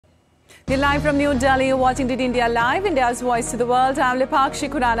You're live from New Delhi. You're watching DD India Live, India's voice to the world. I'm Lipakshi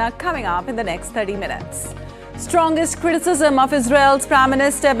Khurana. Coming up in the next 30 minutes. Strongest criticism of Israel's Prime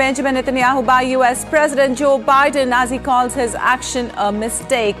Minister Benjamin Netanyahu by US President Joe Biden as he calls his action a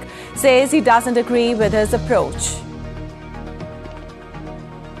mistake, says he doesn't agree with his approach.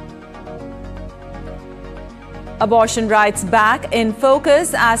 Abortion rights back in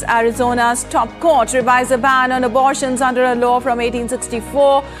focus as Arizona's top court revises a ban on abortions under a law from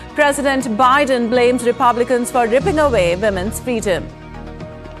 1864. President Biden blames Republicans for ripping away women's freedom.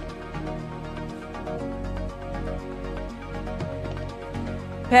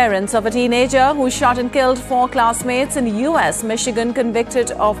 Parents of a teenager who shot and killed 4 classmates in U.S. Michigan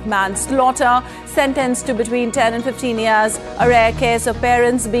convicted of manslaughter, sentenced to between 10 and 15 years, a rare case of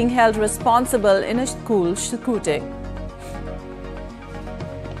parents being held responsible in a school shooting.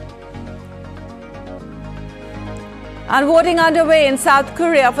 And voting underway in South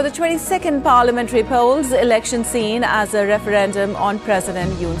Korea for the 22nd parliamentary polls, election seen as a referendum on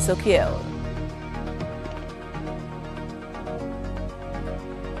President Yoon Suk-yeol.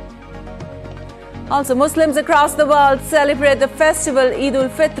 Also, Muslims across the world celebrate the festival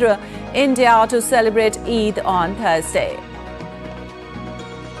Eid-ul-Fitr. India to celebrate Eid on Thursday.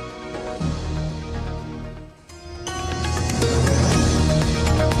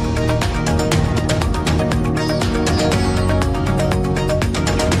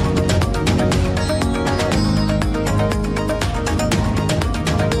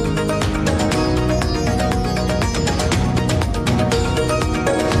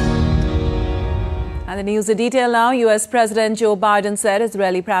 The news in detail now. US President Joe Biden said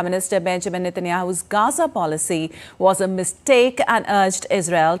Israeli Prime Minister Benjamin Netanyahu's Gaza policy was a mistake and urged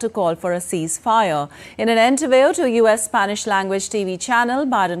Israel to call for a ceasefire. In an interview to a US Spanish-language TV channel,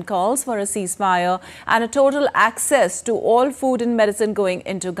 Biden calls for a ceasefire and a total access to all food and medicine going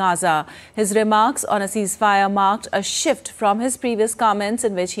into Gaza. His remarks on a ceasefire marked a shift from his previous comments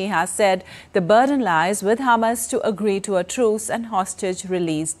in which he has said the burden lies with Hamas to agree to a truce and hostage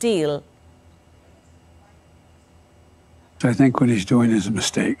release deal. I think what he's doing is a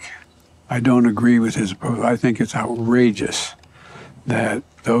mistake. I don't agree with his approach. I think it's outrageous that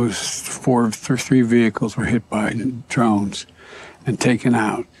those 3 vehicles were hit by drones and taken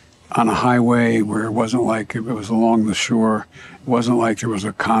out on a highway where it wasn't like it was along the shore. It wasn't like there was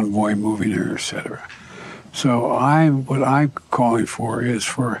a convoy moving there, etc. So what I'm calling for is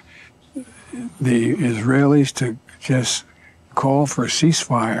for the Israelis to just call for a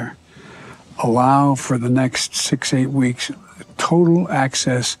ceasefire, allow for the next 6-8 weeks total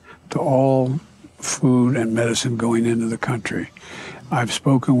access to all food and medicine going into the country. I've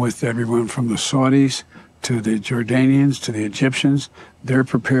spoken with everyone from the Saudis to the Jordanians to the Egyptians. They're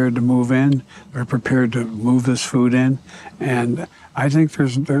prepared to move in. They're prepared to move this food in, and I think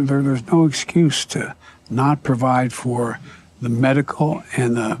there's no excuse to not provide for the medical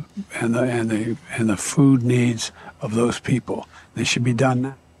and the food needs of those people. They should be done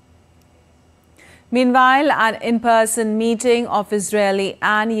now. Meanwhile, an in-person meeting of Israeli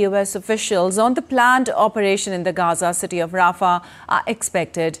and U.S. officials on the planned operation in the Gaza city of Rafah are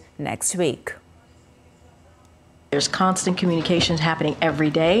expected next week. There's constant communications happening every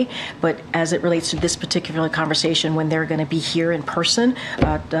day, but as it relates to this particular conversation, when they're going to be here in person,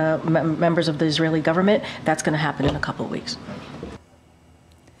 members of the Israeli government, that's going to happen in a couple of weeks.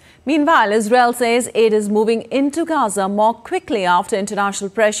 Meanwhile, Israel says it is moving into Gaza more quickly after international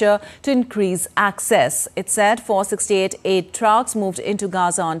pressure to increase access. It said 468 aid trucks moved into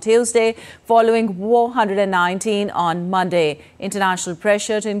Gaza on Tuesday, following 419 on Monday. International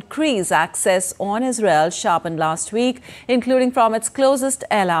pressure to increase access on Israel sharpened last week, including from its closest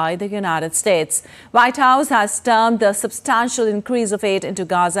ally, the United States. White House has termed the substantial increase of aid into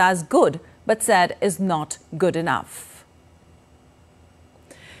Gaza as good, but said is not good enough.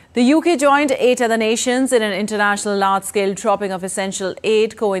 The UK joined 8 other nations in an international large-scale dropping of essential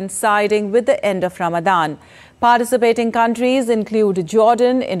aid coinciding with the end of Ramadan. Participating countries include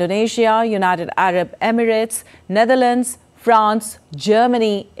Jordan, Indonesia, United Arab Emirates, Netherlands, France,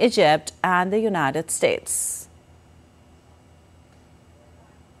 Germany, Egypt, and the United States.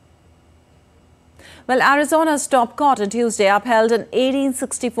 Well, Arizona's top court on Tuesday upheld an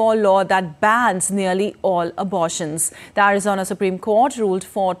 1864 law that bans nearly all abortions. The Arizona Supreme Court ruled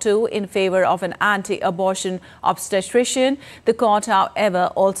 4-2 in favor of an anti-abortion obstetrician. The court,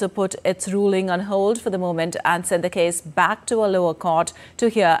 however, also put its ruling on hold for the moment and sent the case back to a lower court to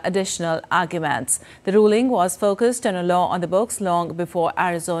hear additional arguments. The ruling was focused on a law on the books long before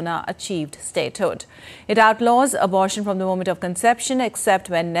Arizona achieved statehood. It outlaws abortion from the moment of conception except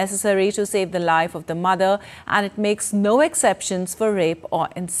when necessary to save the life of the mother, and it makes no exceptions for rape or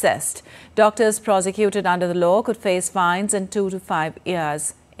incest. Doctors prosecuted under the law could face fines and 2 to 5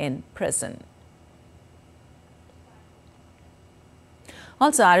 years in prison.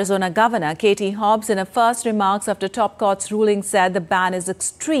 Also, Arizona Governor Katie Hobbs, in her first remarks after top court's ruling, said the ban is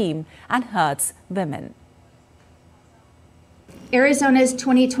extreme and hurts women. Arizona's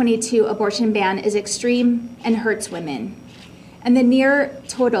 2022 abortion ban is extreme and hurts women. And the near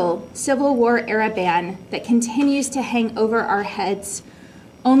total Civil War-era ban that continues to hang over our heads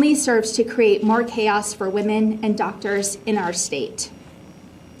only serves to create more chaos for women and doctors in our state.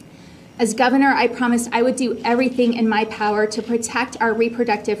 As governor, I promised I would do everything in my power to protect our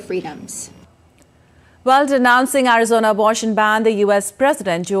reproductive freedoms. While denouncing Arizona abortion ban, the U.S.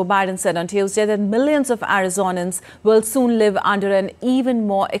 President Joe Biden said on Tuesday that millions of Arizonans will soon live under an even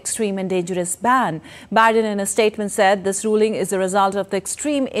more extreme and dangerous ban. Biden, in a statement, said this ruling is a result of the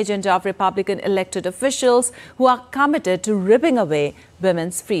extreme agenda of Republican elected officials who are committed to ripping away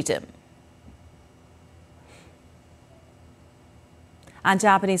women's freedom. And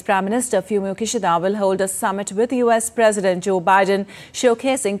Japanese Prime Minister Fumio Kishida will hold a summit with U.S. President Joe Biden,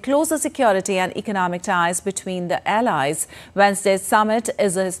 showcasing closer security and economic ties between the allies. Wednesday's summit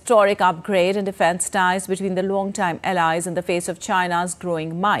is a historic upgrade in defense ties between the longtime allies in the face of China's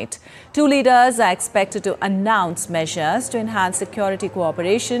growing might. Two leaders are expected to announce measures to enhance security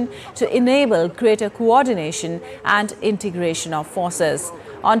cooperation to enable greater coordination and integration of forces.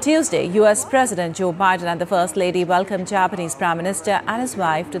 On Tuesday, U.S. President Joe Biden and the First Lady welcomed Japanese Prime Minister and his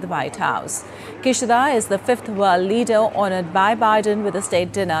wife to the White House. Kishida is the fifth world leader honored by Biden with a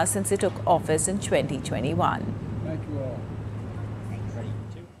state dinner since he took office in 2021.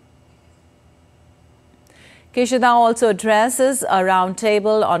 Kishida also addresses a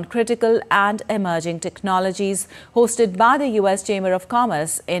roundtable on critical and emerging technologies hosted by the U.S. Chamber of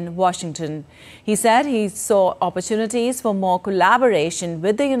Commerce in Washington. He said he saw opportunities for more collaboration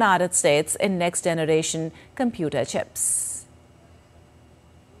with the United States in next-generation computer chips.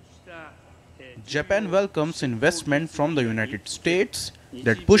 Japan welcomes investment from the United States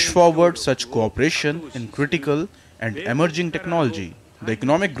that push forward such cooperation in critical and emerging technology. The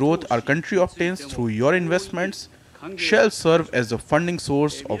economic growth our country obtains through your investments shall serve as a funding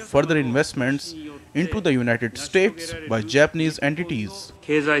source of further investments into the United States by Japanese entities.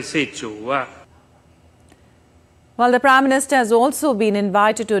 While the Prime Minister has also been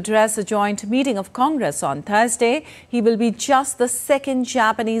invited to address a joint meeting of Congress on Thursday, he will be just the second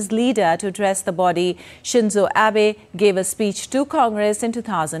Japanese leader to address the body. Shinzo Abe gave a speech to Congress in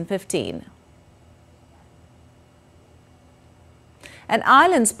 2015. An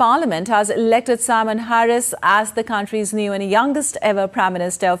island's parliament has elected Simon Harris as the country's new and youngest ever Prime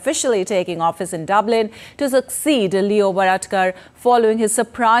Minister, officially taking office in Dublin to succeed Leo Varadkar following his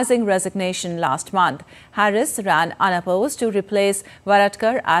surprising resignation last month. Harris ran unopposed to replace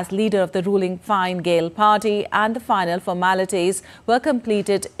Varadkar as leader of the ruling Fine Gael party, and the final formalities were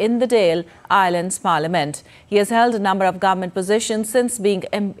completed in the Dáil Islands Parliament. He has held a number of government positions since being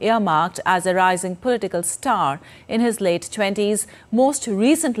earmarked as a rising political star in his late 20s, most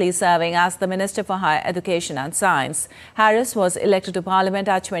recently serving as the Minister for Higher Education and Science. Harris was elected to Parliament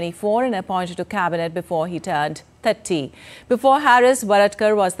at 24 and appointed to Cabinet before he turned 30. Before Harris,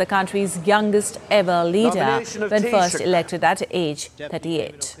 Varadkar was the country's youngest ever leader when first elected at age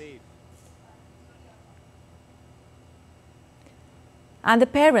 38. And the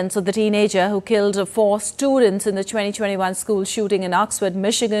parents of the teenager who killed 4 students in the 2021 school shooting in Oxford,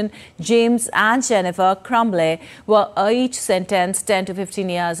 Michigan, James and Jennifer Crumbley, were each sentenced 10 to 15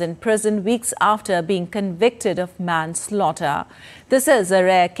 years in prison weeks after being convicted of manslaughter. This is a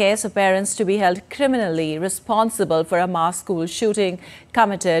rare case of parents to be held criminally responsible for a mass school shooting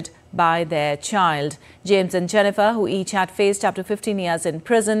committed by their child. James and Jennifer, who each had faced up to 15 years in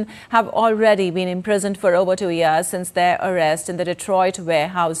prison, have already been imprisoned for over 2 years since their arrest in the Detroit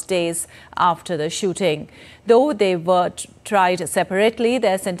warehouse days after the shooting. Though they were tried separately,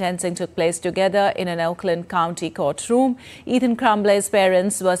 their sentencing took place together in an Oakland County courtroom. Ethan Crumbley's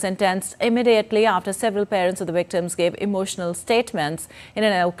parents were sentenced immediately after several parents of the victims gave emotional statements in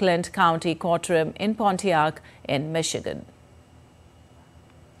an Oakland County courtroom in Pontiac in Michigan.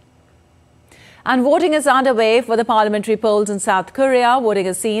 And voting is underway for the parliamentary polls in South Korea. Voting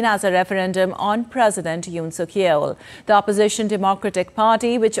is seen as a referendum on President Yoon Suk-yeol. The opposition Democratic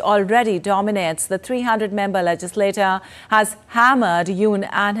Party, which already dominates the 300-member legislature, has hammered Yoon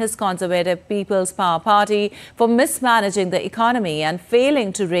and his Conservative People's Power Party for mismanaging the economy and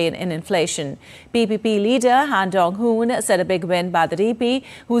failing to rein in inflation. PPP leader Han Dong-hoon said a big win by the DP,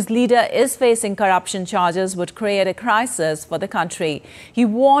 whose leader is facing corruption charges, would create a crisis for the country. He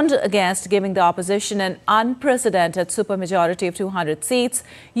warned against giving the opposition an unprecedented supermajority of 200 seats.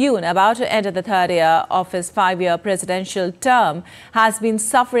 Yoon, about to enter the third year of his 5-year presidential term, has been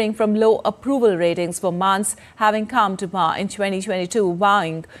suffering from low approval ratings for months, having come to power in 2022,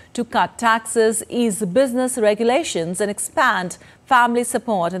 vowing to cut taxes, ease business regulations and expand family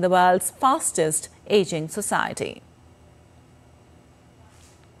support in the world's fastest aging society.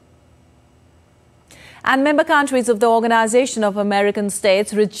 And member countries of the Organization of American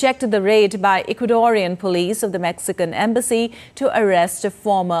States rejected the raid by Ecuadorian police of the Mexican embassy to arrest a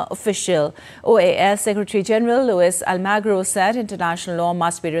former official. OAS Secretary General Luis Almagro said international law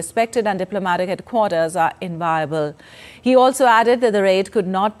must be respected and diplomatic headquarters are inviolable. He also added that the raid could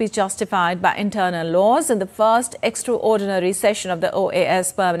not be justified by internal laws. In the first extraordinary session of the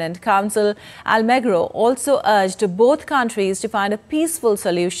OAS Permanent Council, Almagro also urged both countries to find a peaceful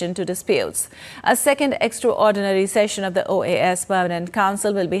solution to disputes. A second extraordinary session of the OAS Permanent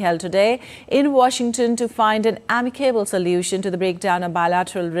Council will be held today in Washington to find an amicable solution to the breakdown of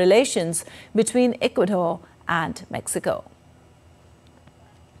bilateral relations between Ecuador and Mexico.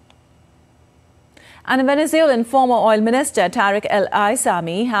 And a Venezuelan former oil minister, Tariq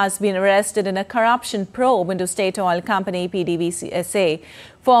El-Aissami, has been arrested in a corruption probe into state oil company PDVSA.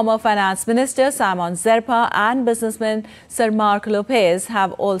 Former finance minister Simon Zerpa and businessman Sir Mark Lopez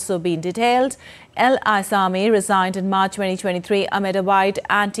have also been detailed. El-Aissami resigned in March 2023 amid a wide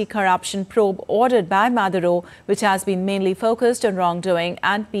anti-corruption probe ordered by Maduro, which has been mainly focused on wrongdoing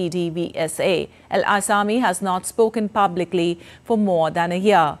and PDVSA. El-Aissami has not spoken publicly for more than a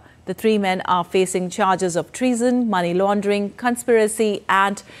year. The three men are facing charges of treason, money laundering, conspiracy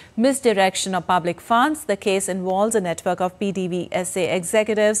and misdirection of public funds. The case involves a network of PDVSA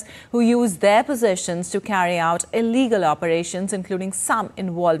executives who use their positions to carry out illegal operations, including some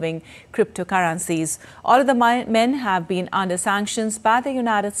involving cryptocurrencies. All of the men have been under sanctions by the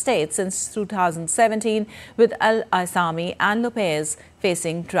United States since 2017, with El-Aissami and Lopez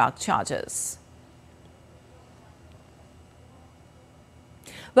facing drug charges.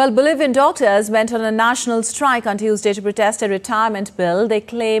 Well, Bolivian doctors went on a national strike on Tuesday to protest a retirement bill they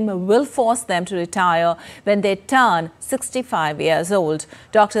claim will force them to retire when they turn 65 years old.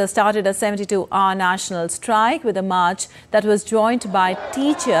 Doctors started a 72-hour national strike with a march that was joined by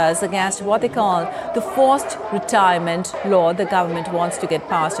teachers against what they call the forced retirement law the government wants to get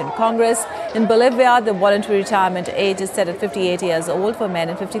passed in Congress. In Bolivia, the voluntary retirement age is set at 58 years old for men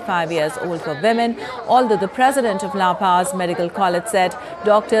and 55 years old for women. Although the president of La Paz Medical College said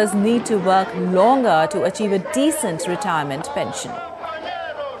doctors need to work longer to achieve a decent retirement pension.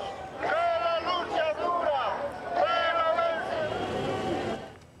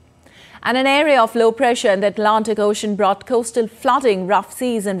 And an area of low pressure in the Atlantic Ocean brought coastal flooding, rough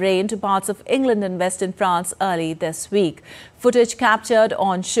seas and rain to parts of England and western France early this week. Footage captured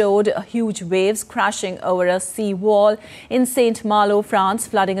on showed huge waves crashing over a sea wall in Saint-Malo, France,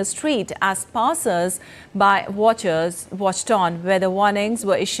 flooding a street as passers-by watchers watched on. Weather warnings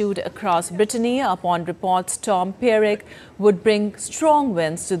were issued across Brittany upon reports Storm Pierrick would bring strong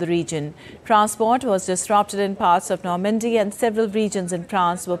winds to the region. Transport was disrupted in parts of Normandy and several regions in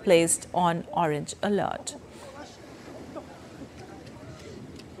France were placed on orange alert.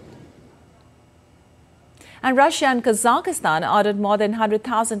 And Russia and Kazakhstan ordered more than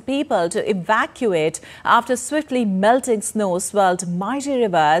 100,000 people to evacuate after swiftly melting snow swelled mighty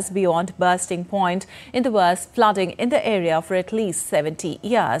rivers beyond bursting point in the worst flooding in the area for at least 70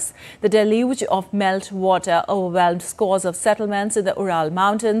 years. The deluge of melt water overwhelmed scores of settlements in the Ural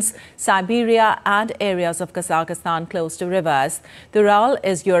Mountains, Siberia and areas of Kazakhstan close to rivers. The Ural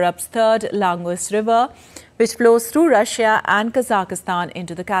is Europe's third longest river, which flows through Russia and Kazakhstan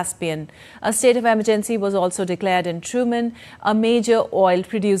into the Caspian. A state of emergency was also declared in Truman, a major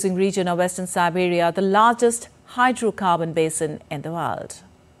oil-producing region of Western Siberia, the largest hydrocarbon basin in the world.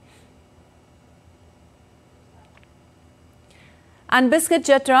 And Biscuit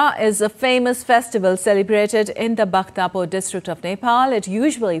Jatra is a famous festival celebrated in the Bhaktapur district of Nepal. It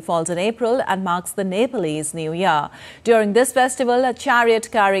usually falls in April and marks the Nepalese New Year. During this festival, a chariot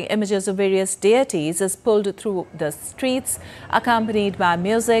carrying images of various deities is pulled through the streets, accompanied by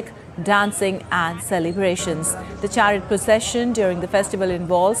music, dancing and celebrations. The chariot procession during the festival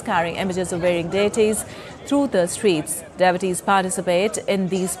involves carrying images of varying deities through the streets. Devotees participate in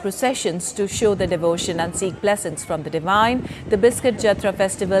these processions to show their devotion and seek blessings from the divine. The Biscuit Jatra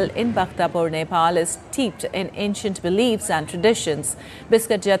festival in Bhaktapur, Nepal is steeped in ancient beliefs and traditions.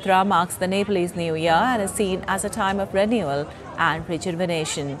 Biscuit Jatra marks the Nepalese New Year and is seen as a time of renewal and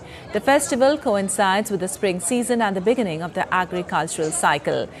rejuvenation. The festival coincides with the spring season and the beginning of the agricultural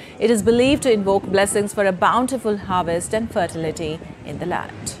cycle. It is believed to invoke blessings for a bountiful harvest and fertility in the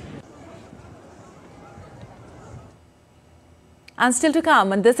land. And still to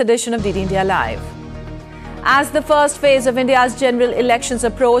come on this edition of DD India Live. As the first phase of India's general elections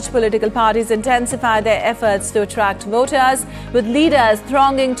approach, political parties intensify their efforts to attract voters, with leaders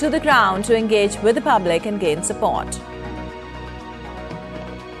thronging to the ground to engage with the public and gain support.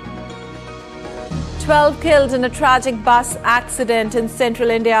 12 killed in a tragic bus accident in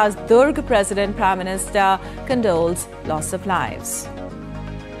central India's Durg. President Prime Minister condoles loss of lives.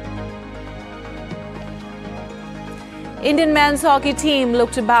 Indian men's hockey team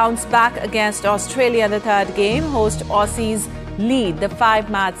look to bounce back against Australia in the third game. Host Aussies lead the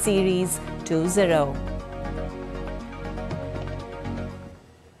 5-match series 2-0.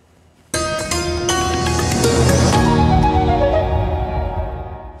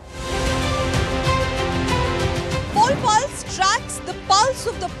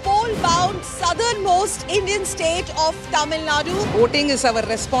 Of the poll-bound southernmost Indian state of Tamil Nadu. Voting is our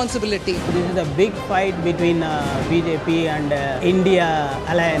responsibility. This is a big fight between BJP and India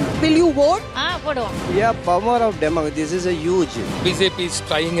alliance. Will you vote? Yeah, power of democracy. This is a huge. BJP is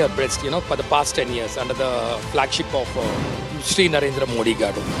trying her best, for the past 10 years under the flagship of Sri Narendra Modi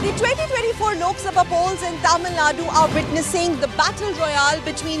Garu. The 2024 Lok Sabha polls in Tamil Nadu are witnessing the battle royale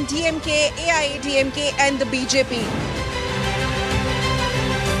between DMK, AIADMK and the BJP.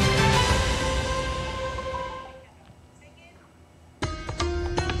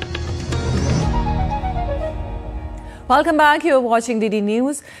 Welcome back. You are watching DD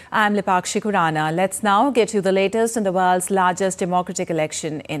News. I'm Lipakshi Khurana. Let's now get you the latest on the world's largest democratic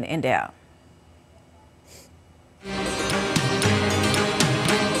election in India.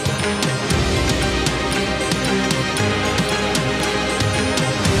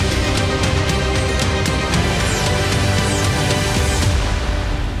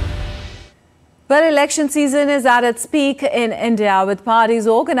 Well, election season is at its peak in India, with parties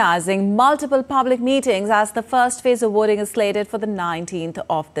organising multiple public meetings as the first phase of voting is slated for the 19th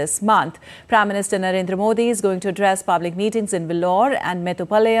of this month. Prime Minister Narendra Modi is going to address public meetings in Vellore and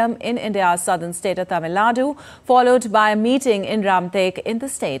Mettupalayam in India's southern state of Tamil Nadu, followed by a meeting in Ramtek in the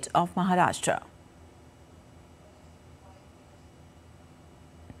state of Maharashtra.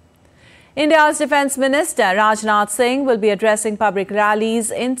 India's Defence Minister Rajnath Singh will be addressing public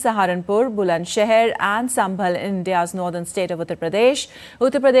rallies in Saharanpur, Bulandshahr and Sambhal in India's northern state of Uttar Pradesh.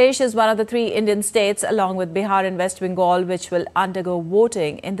 Uttar Pradesh is one of the 3 Indian states, along with Bihar and West Bengal, which will undergo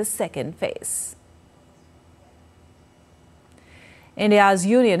voting in the second phase. India's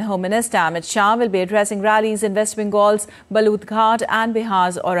Union Home Minister Amit Shah will be addressing rallies in West Bengal's Baludghat and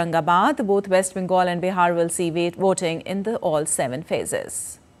Bihar's Aurangabad. Both West Bengal and Bihar will see voting in all 7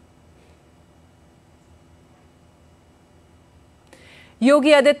 phases.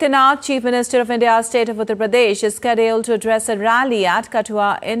 Yogi Adityanath, Chief Minister of India's state of Uttar Pradesh, is scheduled to address a rally at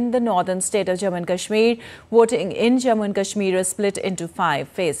Kathua in the northern state of Jammu and Kashmir. Voting in Jammu and Kashmir is split into 5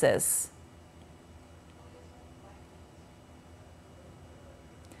 phases.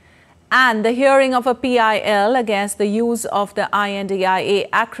 And the hearing of a PIL against the use of the INDIA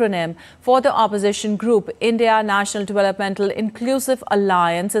acronym for the opposition group India National Developmental Inclusive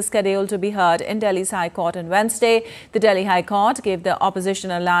Alliance is scheduled to be heard in Delhi's High Court on Wednesday. The Delhi High Court gave the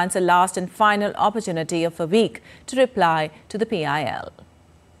opposition alliance a last and final opportunity of a week to reply to the PIL.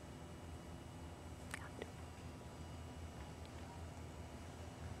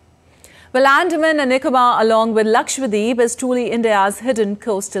 Well, Andaman and Nicobar, along with Lakshadweep, is truly India's hidden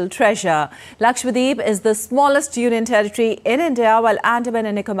coastal treasure. Lakshadweep is the smallest union territory in India, while Andaman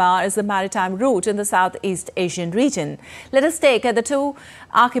and Nicobar is the maritime route in the Southeast Asian region. Let us take the 2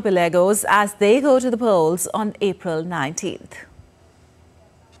 archipelagos as they go to the polls on April 19th.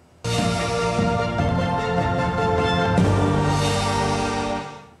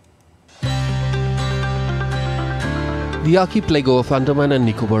 The archipelago of Andaman and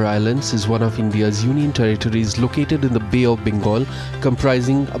Nicobar Islands is one of India's union territories located in the Bay of Bengal,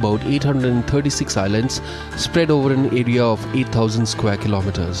 comprising about 836 islands spread over an area of 8,000 square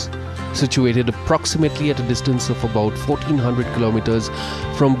kilometers. Situated approximately at a distance of about 1,400 kilometers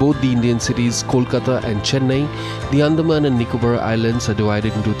from both the Indian cities Kolkata and Chennai, the Andaman and Nicobar Islands are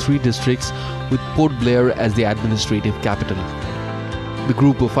divided into 3 districts, with Port Blair as the administrative capital. The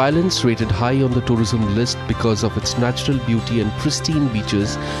group of islands, rated high on the tourism list because of its natural beauty and pristine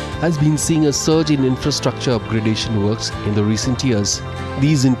beaches, has been seeing a surge in infrastructure upgradation works in the recent years.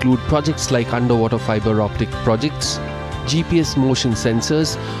 These include projects like underwater fiber optic projects, GPS motion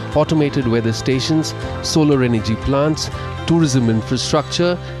sensors, automated weather stations, solar energy plants, tourism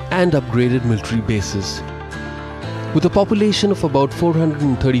infrastructure, and upgraded military bases. With a population of about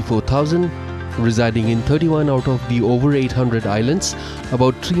 434,000, residing in 31 out of the over 800 islands.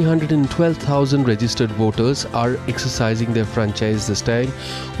 About 312,000 registered voters are exercising their franchise this time,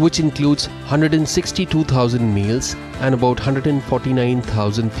 which includes 162,000 males and about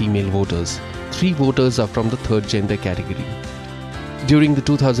 149,000 female voters. 3 voters are from the third gender category. During the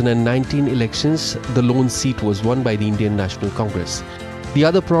 2019 elections, the lone seat was won by the Indian National Congress. The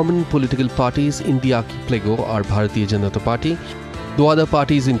other prominent political parties in the archipelago are Bharatiya Janata Party, though other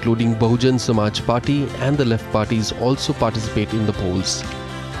parties including Bahujan Samaj Party and the left parties also participate in the polls.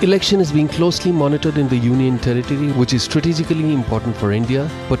 Election is being closely monitored in the Union Territory, which is strategically important for India,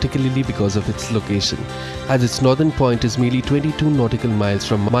 particularly because of its location, as its northern point is merely 22 nautical miles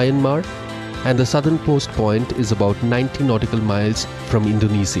from Myanmar and the southern post point is about 90 nautical miles from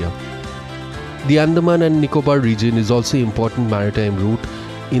Indonesia. The Andaman and Nicobar region is also an important maritime route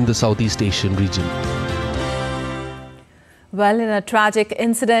in the Southeast Asian region. Well, in a tragic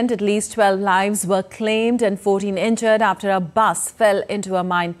incident, at least 12 lives were claimed and 14 injured after a bus fell into a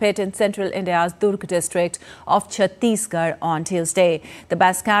mine pit in central India's Durg district of Chhattisgarh on Tuesday. The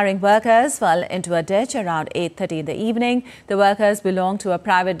bus carrying workers fell into a ditch around 8:30 in the evening. The workers belong to a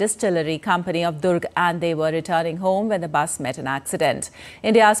private distillery company of Durg and they were returning home when the bus met an accident.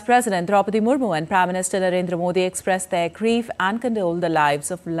 India's President Draupadi Murmu and Prime Minister Narendra Modi expressed their grief and condoled the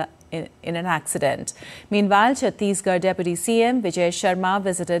lives of in an accident. Meanwhile, Chhattisgarh Deputy CM Vijay Sharma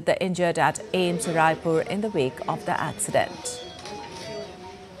visited the injured at AIIMS Raipur in the wake of the accident.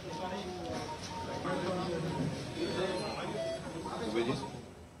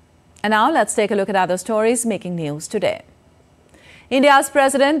 And now let's take a look at other stories making news today. India's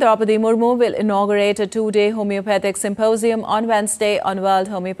President Draupadi Murmu will inaugurate a 2-day homeopathic symposium on Wednesday on World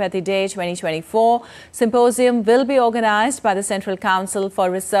Homeopathy Day 2024. Symposium will be organized by the Central Council for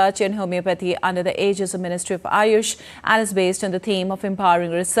Research in Homeopathy under the aegis of Ministry of Ayush and is based on the theme of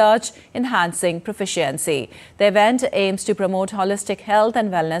empowering research, enhancing proficiency. The event aims to promote holistic health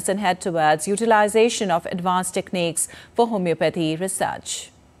and wellness and head towards utilization of advanced techniques for homeopathy research.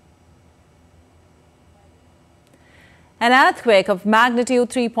 An earthquake of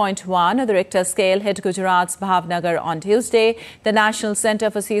magnitude 3.1 of the Richter scale hit Gujarat's Bhavnagar on Tuesday. The National Centre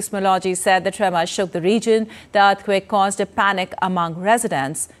for Seismology said the tremor shook the region. The earthquake caused a panic among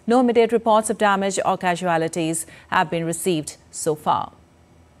residents. No immediate reports of damage or casualties have been received so far.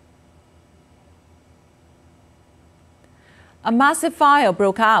 A massive fire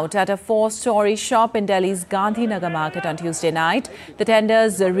broke out at a 4-story shop in Delhi's Gandhinagar market on Tuesday night. The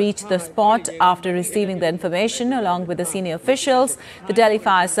tenders reached the spot after receiving the information along with the senior officials. The Delhi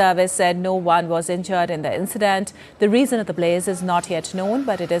Fire Service said no one was injured in the incident. The reason of the blaze is not yet known,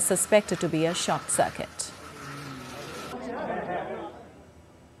 but it is suspected to be a short circuit.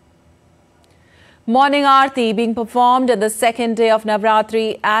 Morning Aarti being performed on the second day of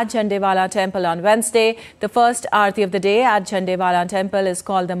Navratri at Jhandewala Temple on Wednesday. The first Aarti of the day at Jhandewala Temple is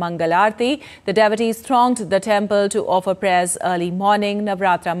called the Mangal Aarti. The devotees thronged the temple to offer prayers early morning.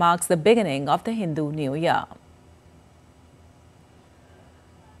 Navratra marks the beginning of the Hindu New Year.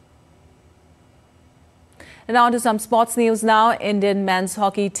 And on to some sports news now. Indian men's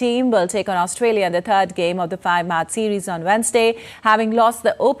hockey team will take on Australia in the third game of the 5-match series on Wednesday. Having lost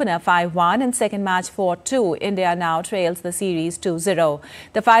the opener 5-1 and second match 4-2, India now trails the series 2-0.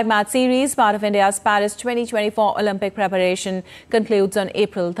 The 5-match series, part of India's Paris 2024 Olympic preparation, concludes on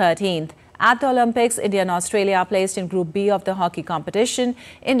April 13th. At the Olympics, India and Australia are placed in Group B of the hockey competition.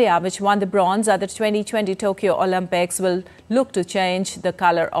 India, which won the bronze at the 2020 Tokyo Olympics, will look to change the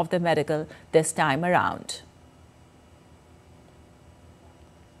colour of the medal this time around.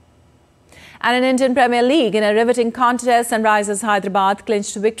 And in Indian Premier League, in a riveting contest, Sunrisers Hyderabad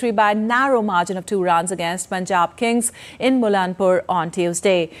clinched victory by a narrow margin of 2 runs against Punjab Kings in Mulanpur on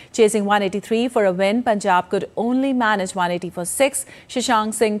Tuesday. Chasing 183 for a win, Punjab could only manage 180 for 6.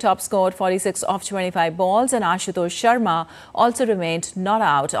 Shashank Singh top scored 46 off 25 balls and Ashutosh Sharma also remained not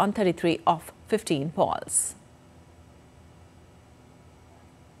out on 33 off 15 balls.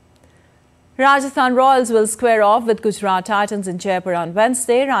 Rajasthan Royals will square off with Gujarat Titans in Jaipur on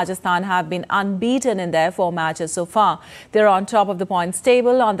Wednesday. Rajasthan have been unbeaten in their 4 matches so far. They're on top of the points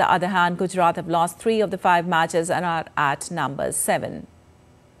table. On the other hand, Gujarat have lost 3 of the 5 matches and are at number 7.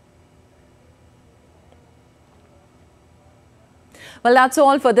 Well, that's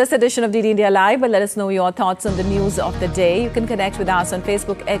all for this edition of DD India Live. But let us know your thoughts on the news of the day. You can connect with us on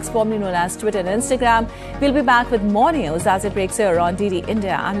Facebook, X, formerly known as Twitter and Instagram. We'll be back with more news as it breaks here on DD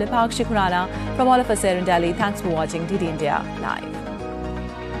India. I'm Lipakshi Khurana from all of us here in Delhi. Thanks for watching DD India Live.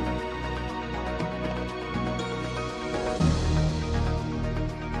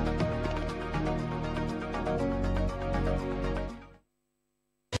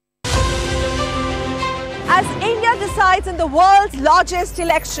 as India decides in the world's largest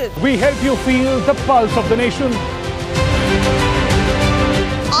election. We help you feel the pulse of the nation.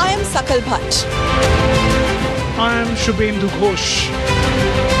 I am Sakal Bhatt. I am Shubhendu Ghosh.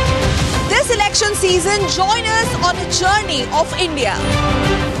 This election season, join us on a journey of India.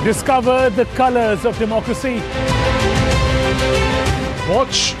 Discover the colors of democracy.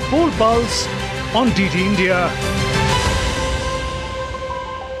 Watch Poll Pulse on DD India.